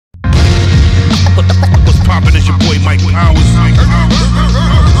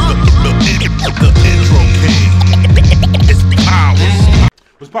The intro king. It's Powers.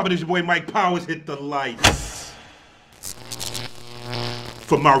 What's poppin'? It's your boy Mike Powers. Hit the lights.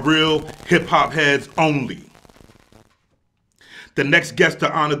 For my real hip-hop heads only. The next guest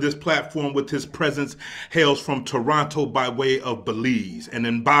to honor this platform with his presence hails from Toronto by way of Belize and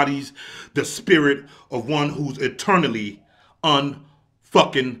embodies the spirit of one who's eternally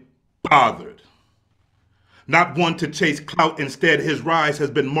unfucking bothered. Not one to chase clout, instead his rise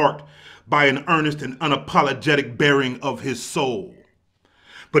has been marked by an earnest and unapologetic bearing of his soul.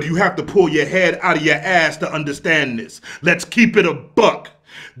 But you have to pull your head out of your ass to understand this. Let's keep it a buck.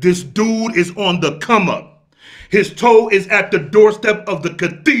 This dude is on the come up. His toe is at the doorstep of the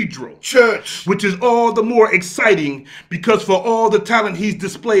cathedral church, which is all the more exciting because for all the talent he's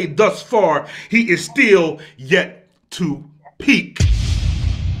displayed thus far, he is still yet to peak.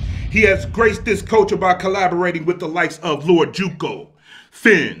 He has graced this culture by collaborating with the likes of Lord Juco,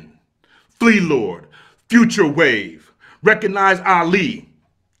 Finn, Flea Lord, Future Wave, Recognize Ali,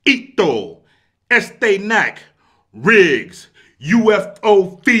 Ito, Este Nac, Riggs,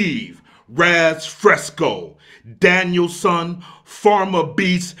 UFO Thieve, Raz Fresco, Danielson, Farmer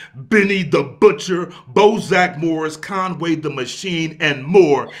Beats, Benny the Butcher, Bozak Morris, Conway the Machine, and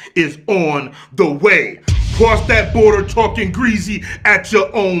more is on the way. Cross that border talking greasy at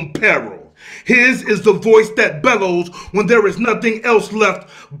your own peril. His is the voice that bellows when there is nothing else left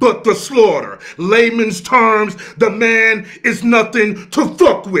but the slaughter. Layman's terms, the man is nothing to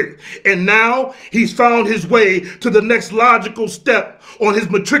fuck with. And now he's found his way to the next logical step on his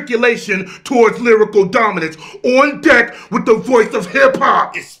matriculation towards lyrical dominance. On deck with the voice of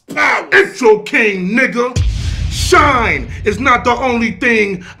hip-hop. It's power. Intro king, nigga. Shine is not the only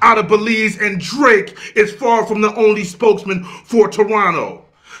thing out of Belize, and Drake is far from the only spokesman for Toronto.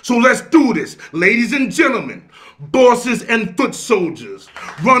 So let's do this, ladies and gentlemen, bosses and foot soldiers,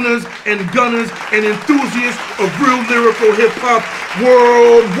 runners and gunners and enthusiasts of real lyrical hip-hop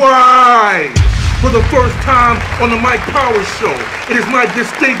worldwide. For the first time on the Mike Powers Show, it is my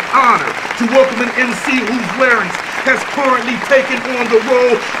distinct honor to welcome an MC whose larynx has currently taken on the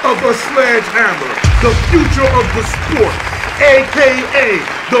role of a sledgehammer, the future of the sport, aka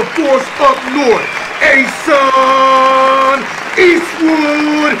the force up north. Asun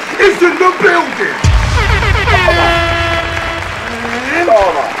Eastwood is in the building. And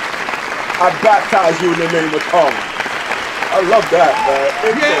I baptize you in the name of Tom. I love that,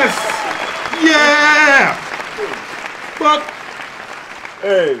 man. Yes. Yeah! But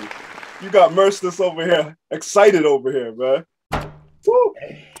hey, you got Merciless over here, excited over here, man. Woo.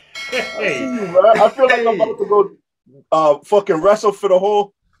 Hey. I see you, man. I feel like I'm about to go fucking wrestle for the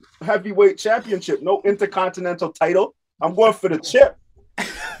whole heavyweight championship. No intercontinental title. I'm going for the chip.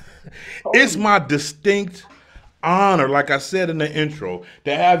 It's my distinct honor, like I said in the intro,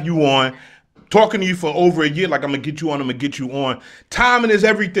 to have you on, talking to you for over a year, like I'm gonna get you on. Timing is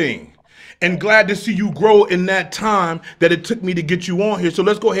everything. And glad to see you grow in that time that it took me to get you on here. So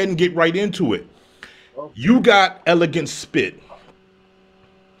let's go ahead and get right into it. You got elegant spit.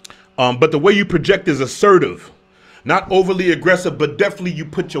 But the way you project is assertive. Not overly aggressive, but definitely you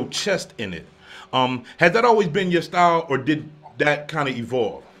put your chest in it. Has that always been your style, or did that kind of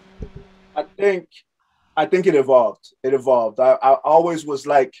evolve? I think it evolved. It evolved. I always was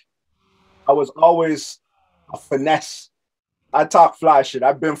like, I was always a finesse. I talk fly shit.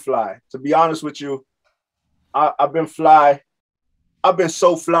 I've been fly. To be honest with you, I've been fly. I've been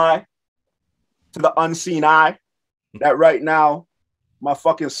so fly to the unseen eye that right now my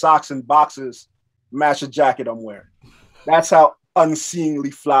fucking socks and boxes match the jacket I'm wearing. That's how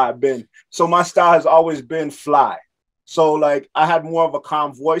unseeingly fly I've been. So my style has always been fly. So like I had more of a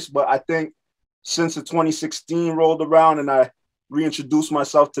calm voice, but I think since the 2016 rolled around and I reintroduced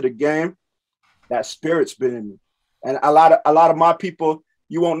myself to the game, that spirit's been in me. And a lot of my people,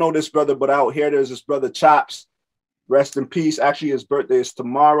 you won't know this brother, but out here there's this brother Chops. Rest in peace. Actually, his birthday is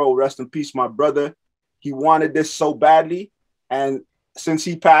tomorrow. Rest in peace, my brother. He wanted this so badly. And since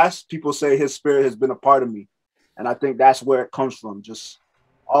he passed, people say his spirit has been a part of me. And I think that's where it comes from. Just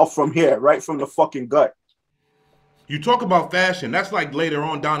all from here, right from the fucking gut. You talk about fashion. That's like later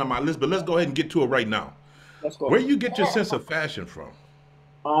on down on my list, but let's go ahead and get to it right now. Let's go. Where you get your sense of fashion from?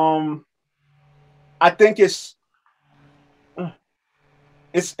 I think it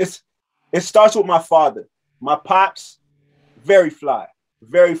starts with my father. My pops, very fly,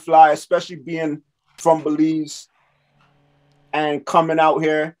 especially being from Belize and coming out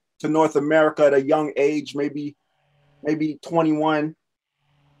here to North America at a young age, maybe 21.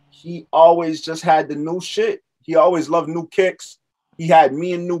 He always just had the new shit. He always loved new kicks. He had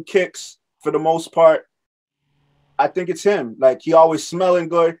me in new kicks for the most part. I think it's him. Like, he always smelling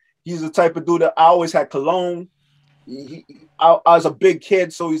good. He's the type of dude that I always had cologne. I was a big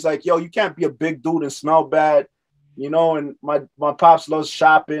kid, so he's like, yo, you can't be a big dude and smell bad, you know. And my pops loves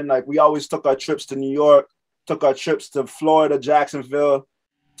shopping. Like, we always took our trips to New York, took our trips to Florida, Jacksonville,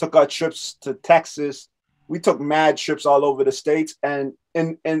 took our trips to Texas. We took mad trips all over the states. And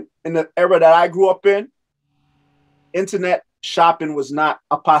in the era that I grew up in, internet shopping was not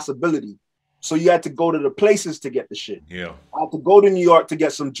a possibility. So you had to go to the places to get the shit. Yeah. I had to go to New York to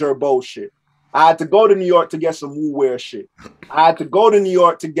get some Gerbo shit. I had to go to New York to get some Woo Wear shit. I had to go to New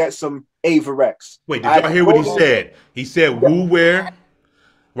York to get some Avarex. Wait, did y'all hear what he said? He said Woo Wear,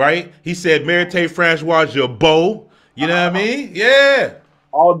 right? He said Mérite Francois Gerbo. You know what I mean? Yeah.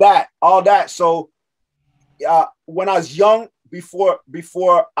 All that. So when I was young,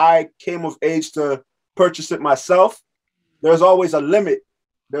 before I came of age to purchase it myself, there's always a limit.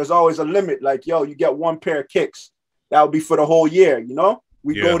 Like, yo, you get one pair of kicks. That would be for the whole year, you know?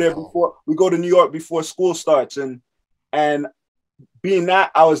 We go to New York before school starts. And being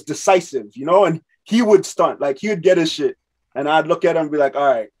that, I was decisive, you know, and he would stunt. Like, he would get his shit. And I'd look at him and be like, all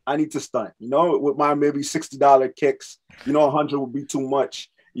right, I need to stunt, you know, with my maybe $60 kicks, you know, 100 would be too much.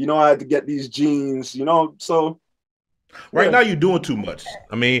 You know, I had to get these jeans, you know, so. Right now you're doing too much.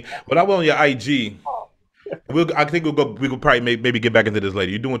 I mean, when I went on your IG, I think we could probably maybe get back into this later.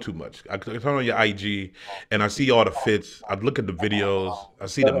 You're doing too much. I turn on your IG and I see all the fits. I look at the videos. I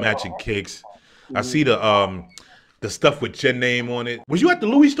see the matching kicks. I see the stuff with your name on it. Was you at the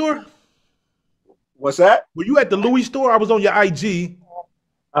Louis store? What's that? Were you at the Louis store? I was on your IG.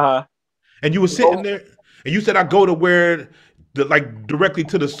 And you were sitting there, and you said I go to where like directly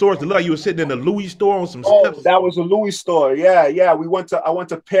to the source. It looked like you were sitting in the Louis store on some steps. That was a Louis store. Yeah. I went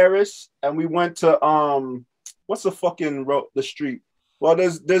to Paris, and we went to what's the fucking the street? Well,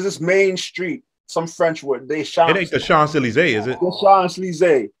 there's this main street, some French word. It ain't the Champs-Élysées, is it? The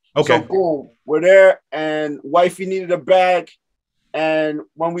Champs-Élysées. Okay. So boom, we're there, and wifey needed a bag. And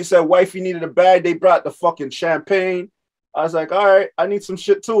when we said wifey needed a bag, they brought the fucking champagne. I was like, all right, I need some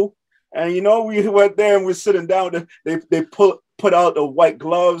shit too. And you know, we went there and we're sitting down. They put out the white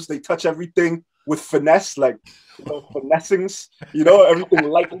gloves. They touch everything with finesse, like, you know, finessings. You know, everything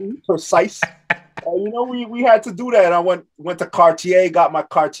lightly precise. You know, we had to do that. I went to Cartier, got my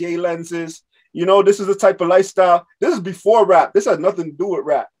Cartier lenses. You know, this is the type of lifestyle. This is before rap. This had nothing to do with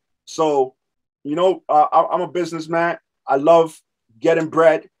rap. So, you know, I'm a businessman. I love getting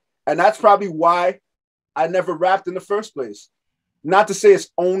bread, and that's probably why I never rapped in the first place. Not to say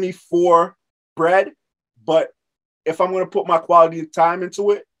it's only for bread, but if I'm going to put my quality time into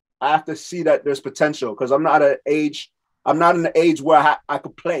it, I have to see that there's potential, because I'm not in the age where I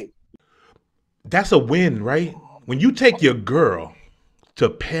could play. That's a win, right? When you take your girl to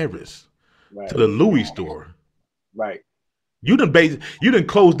Paris, right, to the Louis store, right? You done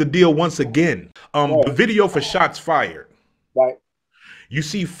closed the deal once again. Right. The video for Shots Fired, right? You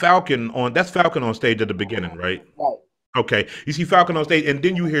see Falcon on stage at the beginning, right? Right. Okay, you see Falcon on stage, and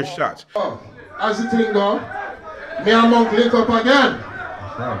then you hear shots. As the thing go, me and Monk link up again,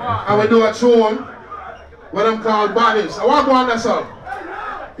 and we do a tune with them called Bodies. I want to go on that song.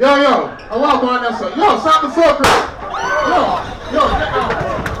 Yo, I want to go on that song. Yo, stop the focus. Yo,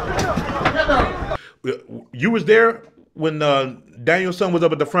 get down. You was there when Daniel's son was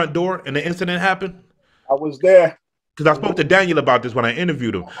up at the front door and the incident happened? I was there. Because I spoke to Daniel about this when I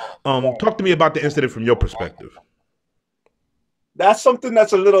interviewed him. Talk to me about the incident from your perspective. That's something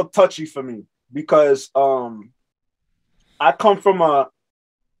that's a little touchy for me, because I come from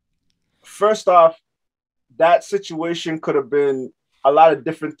first off, that situation could have been, a lot of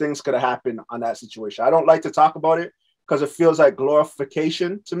different things could have happened on that situation. I don't like to talk about it because it feels like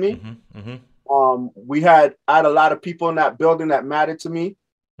glorification to me. I had a lot of people in that building that mattered to me.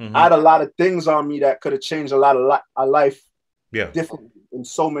 I had a lot of things on me that could have changed a lot of life differently in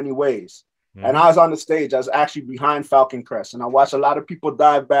so many ways. And I was on the stage. I was actually behind Falcon Crest, and I watched a lot of people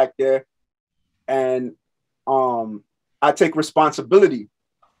dive back there. And I take responsibility.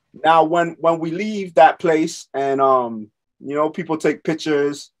 Now, when we leave that place, and you know, people take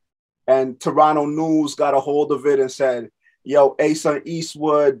pictures, and Toronto News got a hold of it and said, "Yo, Asun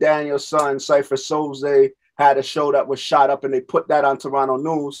Eastwood, Daniel's son, Cypher Soze, had a show that was shot up," and they put that on Toronto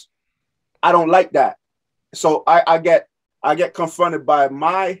News. I don't like that. So I get confronted by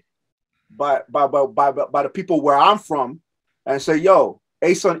the people where I'm from, and say, "Yo,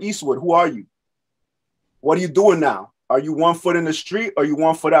 Asun Eastwood, who are you? What are you doing now? Are you 1 foot in the street or are you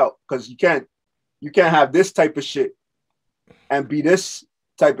 1 foot out? Because you can't have this type of shit and be this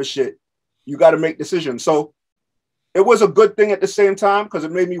type of shit. You got to make decisions." So it was a good thing at the same time, because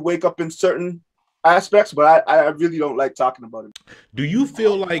it made me wake up in certain aspects, but I really don't like talking about it. Do you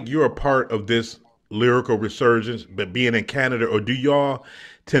feel like you're a part of this lyrical resurgence, but being in Canada, or do y'all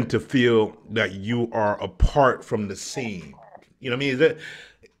tend to feel that you are apart from the scene? You know what I mean?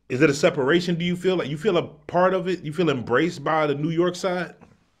 Is it a separation? Do you feel like you feel a part of it? You feel embraced by the New York side?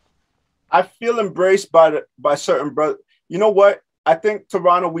 I feel embraced by certain brothers. You know what? I think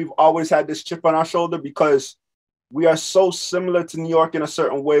Toronto, we've always had this chip on our shoulder because we are so similar to New York in a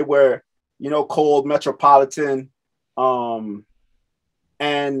certain way where, you know, cold, metropolitan, um,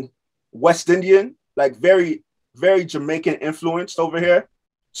 and West Indian, like very, very Jamaican influenced over here.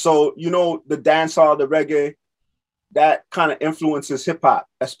 So, you know, the dancehall, the reggae, that kind of influences hip hop,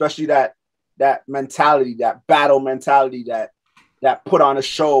 especially that mentality, that battle mentality, that put on a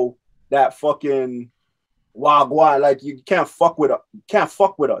show, that fucking wagwan. Like you can't fuck with us. You can't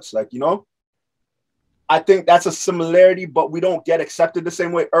fuck with us. Like, you know, I think that's a similarity, but we don't get accepted the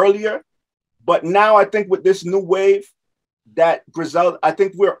same way earlier. But now I think with this new wave, that Griselda, I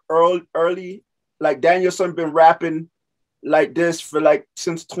think we're early. Like Danielson been rapping like this for like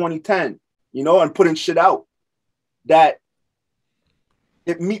since 2010, you know, and putting shit out that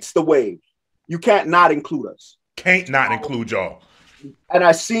it meets the wave. You can't not include us. Can't not include y'all. And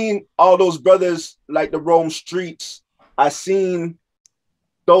I seen all those brothers like the Rome Streets. I seen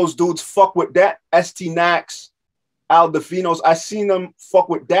those dudes fuck with that ST Nax, Al Definos. I seen them fuck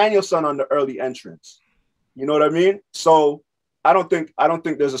with Danielson on the early entrance. You know what I mean? So I don't think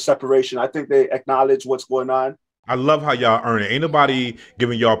there's a separation. I think they acknowledge what's going on. I love how y'all earn it. Ain't nobody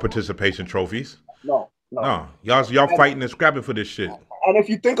giving y'all participation trophies. No. No, y'all fighting and scrapping for this shit. And if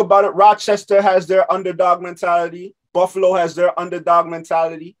you think about it, Rochester has their underdog mentality. Buffalo has their underdog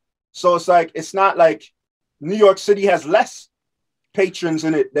mentality. So it's like, it's not like New York City has less patrons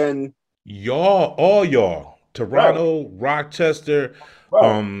in it than y'all, all y'all. Toronto, right. Rochester,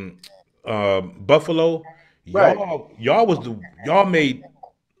 right. Buffalo. Right. Y'all made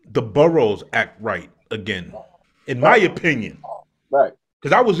the boroughs act right again, in my opinion. Right.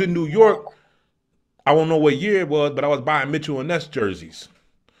 Because I was in New York. I don't know what year it was, but I was buying Mitchell and Ness jerseys,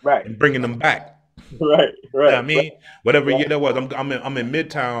 right, and bringing them back. Right. You know what I mean, whatever year that was, I'm in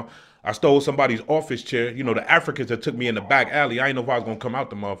Midtown. I stole somebody's office chair. You know, the Africans that took me in the back alley. I didn't know if I was gonna come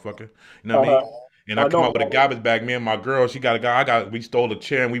out the motherfucker. You know what I mean? And I come out with a garbage bag. Me and my girl, she got a guy. We stole a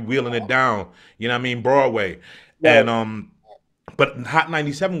chair and we wheeling it down. You know what I mean? Broadway. Right. And but Hot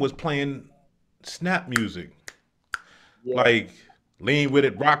 97 was playing snap music, like. Lean with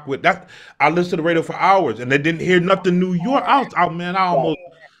it, rock with that. I listened to the radio for hours, and they didn't hear nothing New York. I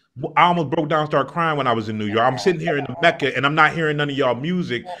almost broke down, started crying when I was in New York. I'm sitting here in the Mecca, and I'm not hearing none of y'all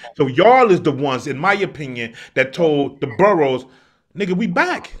music. So y'all is the ones, in my opinion, that told the boroughs, "Nigga, we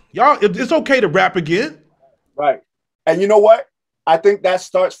back. Y'all, it's okay to rap again." Right. And you know what? I think that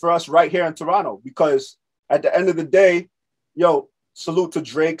starts for us right here in Toronto, because at the end of the day, yo, salute to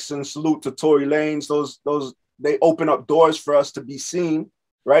Drake's and salute to Tory Lanez. Those. They open up doors for us to be seen,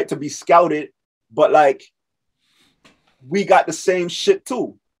 right? To be scouted. But like, we got the same shit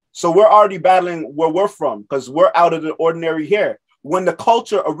too. So we're already battling where we're from, because we're out of the ordinary here. When the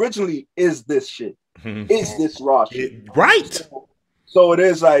culture originally is this shit, is this raw shit. Right. So it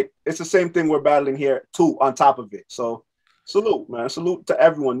is like, it's the same thing we're battling here too, on top of it. So salute, man. Salute to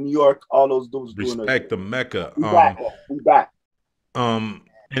everyone. New York, all those dudes doing it. Respect the Mecca. We back.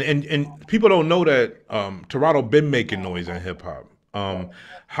 And people don't know that Toronto been making noise in hip hop.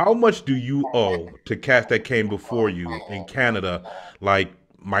 How much do you owe to cats that came before you in Canada, like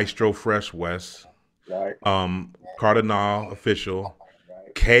Maestro Fresh West, right. Cardinal Official,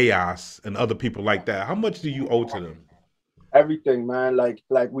 right. Chaos, and other people like that? How much do you owe to them? Everything, man. Like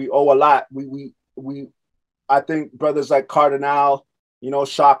we owe a lot. We I think brothers like Cardinal, you know,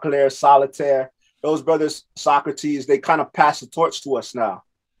 Chaclair, Solitaire, those brothers, Socrates, they kind of pass the torch to us now,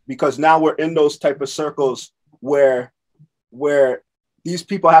 because now we're in those type of circles where these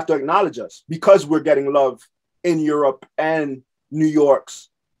people have to acknowledge us, because we're getting love in Europe and New York's.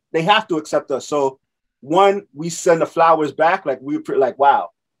 They have to accept us. So one, we send the flowers back, like we're like, wow,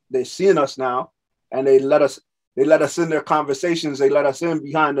 they're seeing us now, and they let us in their conversations. They let us in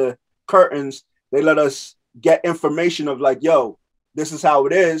behind the curtains. They let us get information of like, yo, this is how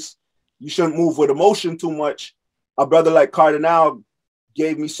it is. You shouldn't move with emotion too much. A brother like Cardinal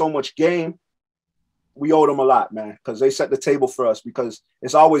gave me so much game. We owe them a lot, man, because they set the table for us, because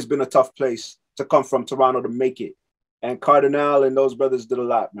it's always been a tough place to come from Toronto to make it. And Cardinal and those brothers did a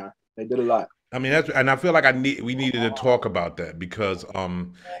lot, man. They did a lot. I mean, and I feel like we needed to talk about that, because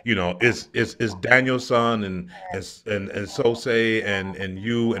you know, it's Daniel's son and Sose and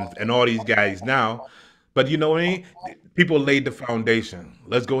you and all these guys now, But you know what I mean? People laid the foundation.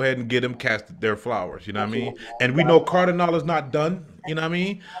 Let's go ahead and get them cast their flowers. You know what I mean? And we know Cardinal is not done. You know what I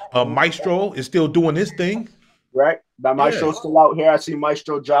mean? Maestro is still doing his thing. Right? That Yeah. Maestro's still out here. I see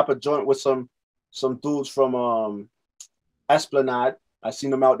Maestro drop a joint with some dudes from Esplanade. I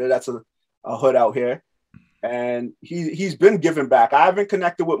seen him out there. That's a hood out here. And he's been giving back. I haven't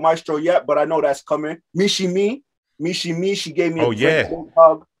connected with Maestro yet, but I know that's coming. Mishi Me, she gave me a big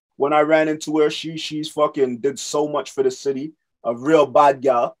hug when I ran into her. She's fucking did so much for the city. A real bad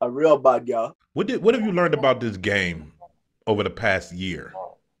gal. What have you learned about this game over the past year?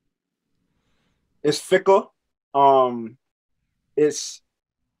 It's fickle. It's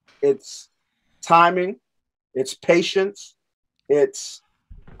timing. It's patience. It's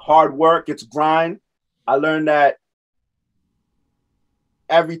hard work. It's grind. I learned that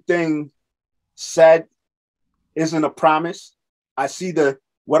everything said isn't a promise. I see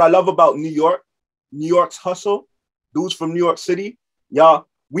what I love about New York's hustle, dudes from New York City, y'all,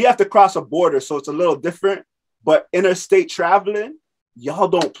 we have to cross a border, so it's a little different, but interstate traveling, y'all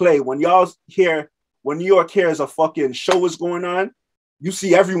don't play. When New York hears a fucking show is going on, you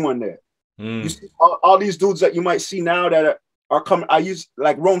see everyone there. You see all these dudes that you might see now that are coming. I use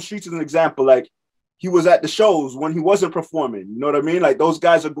like Rome Streets as an example. Like, he was at the shows when he wasn't performing. You know what I mean? Like, those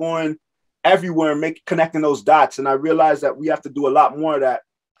guys are going everywhere and connecting those dots. And I realized that we have to do a lot more of that.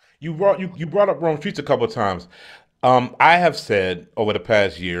 You brought up Rome Streets a couple of times. I have said over the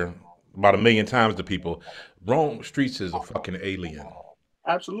past year about 1 million times to people, Rome Streets is a fucking alien.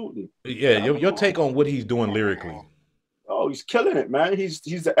 Absolutely. Yeah, your take on what he's doing lyrically. Oh, he's killing it, man. He's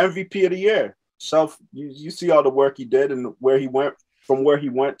the MVP of the year. You see all the work he did and where he went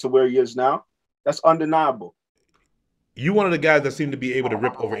to where he is now. That's undeniable. You one of the guys that seem to be able to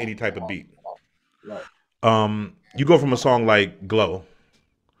rip over any type of beat. Right. You go from a song like Glow,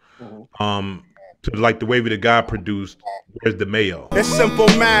 to like the Wavy the God produced Where's the Mayo. It's simple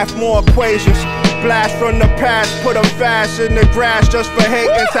math, more equations. Blast from the past, put them fast in the grass just for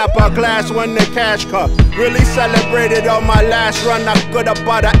hating. Tap a glass when the cash come. Really celebrated on my last run. I could have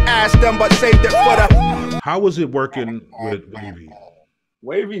bought an ass then, but saved it for the. How was it working with Wavy?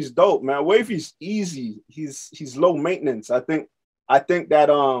 Wavy's dope, man. Wavy's easy. He's low maintenance. I think that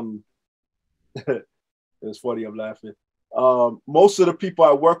it's funny, I'm laughing. Most of the people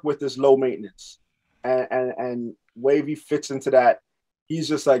I work with is low maintenance. And Wavy fits into that. He's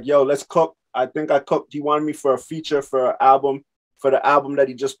just like, yo, let's cook. I think I cooked. He wanted me for a feature for the album that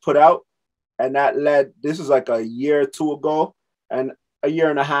he just put out. And that this is like a year or two ago and a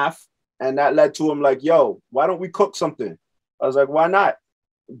year and a half. And that led to him like, yo, why don't we cook something? I was like, why not?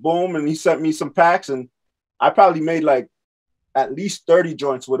 Boom. And he sent me some packs and I probably made like at least 30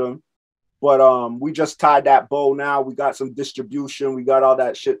 joints with him. But we just tied that bow now. We got some distribution. We got all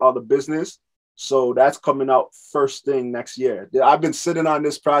that shit, all the business. So that's coming out first thing next year. I've been sitting on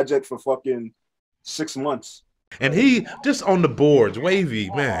this project for fucking 6 months. And he just on the boards, Wavy,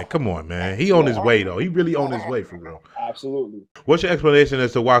 man, come on, man. He on his way, though. He really on his way, for real. Absolutely. What's your explanation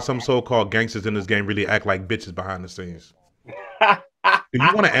as to why some so-called gangsters in this game really act like bitches behind the scenes? Do you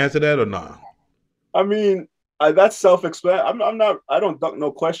want to answer that or not? I mean, that's self-explanatory. I don't duck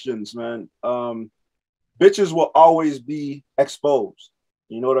no questions, man. Bitches will always be exposed.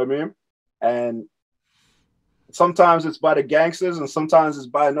 You know what I mean? And sometimes it's by the gangsters and sometimes it's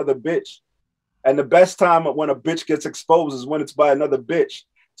by another bitch. And the best time when a bitch gets exposed is when it's by another bitch.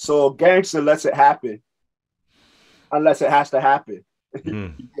 So a gangster lets it happen unless it has to happen.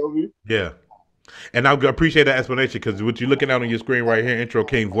 You feel me? Yeah. And I appreciate that explanation because what you're looking at on your screen right here, Intro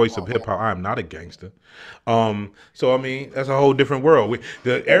King, voice of hip hop. I am not a gangster. So I mean, that's a whole different world.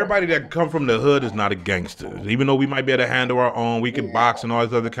 Everybody that come from the hood is not a gangster. Even though we might be able to handle our own, we can box and all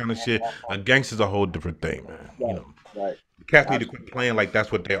this other kind of shit. A gangster's a whole different thing, man. Right, you know, right. Cats need to quit playing like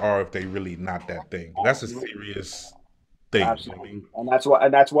that's what they are if they really not that thing. That's a serious thing. Absolutely. You know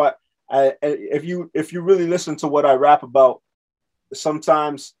And that's why if you really listen to what I rap about,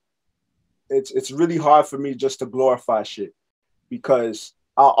 sometimes it's really hard for me just to glorify shit because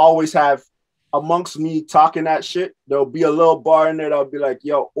I'll always have amongst me talking that shit, there'll be a little bar in there that'll be like,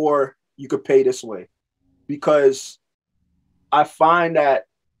 yo, or you could pay this way. Because I find that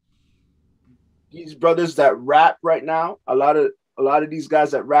these brothers that rap right now, a lot of these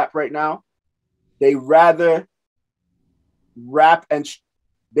guys that rap right now, they rather rap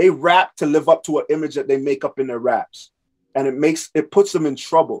they rap to live up to an image that they make up in their raps. And it puts them in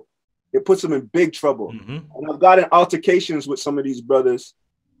trouble. It puts them in big trouble. Mm-hmm. And I've gotten altercations with some of these brothers,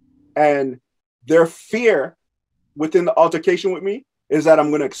 and their fear within the altercation with me is that I'm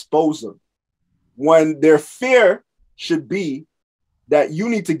going to expose them. When their fear should be that you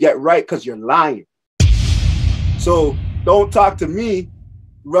need to get right because you're lying. So don't talk to me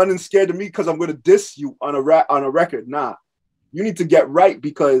running scared of me because I'm going to diss you on a record. Nah, you need to get right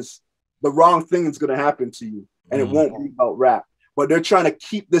because the wrong thing is going to happen to you and it won't be about rap. But they're trying to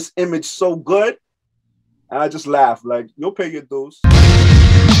keep this image so good. And I just laugh like, you'll pay your dues.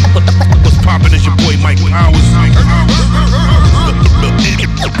 What's poppin'? Is your boy Mike Power.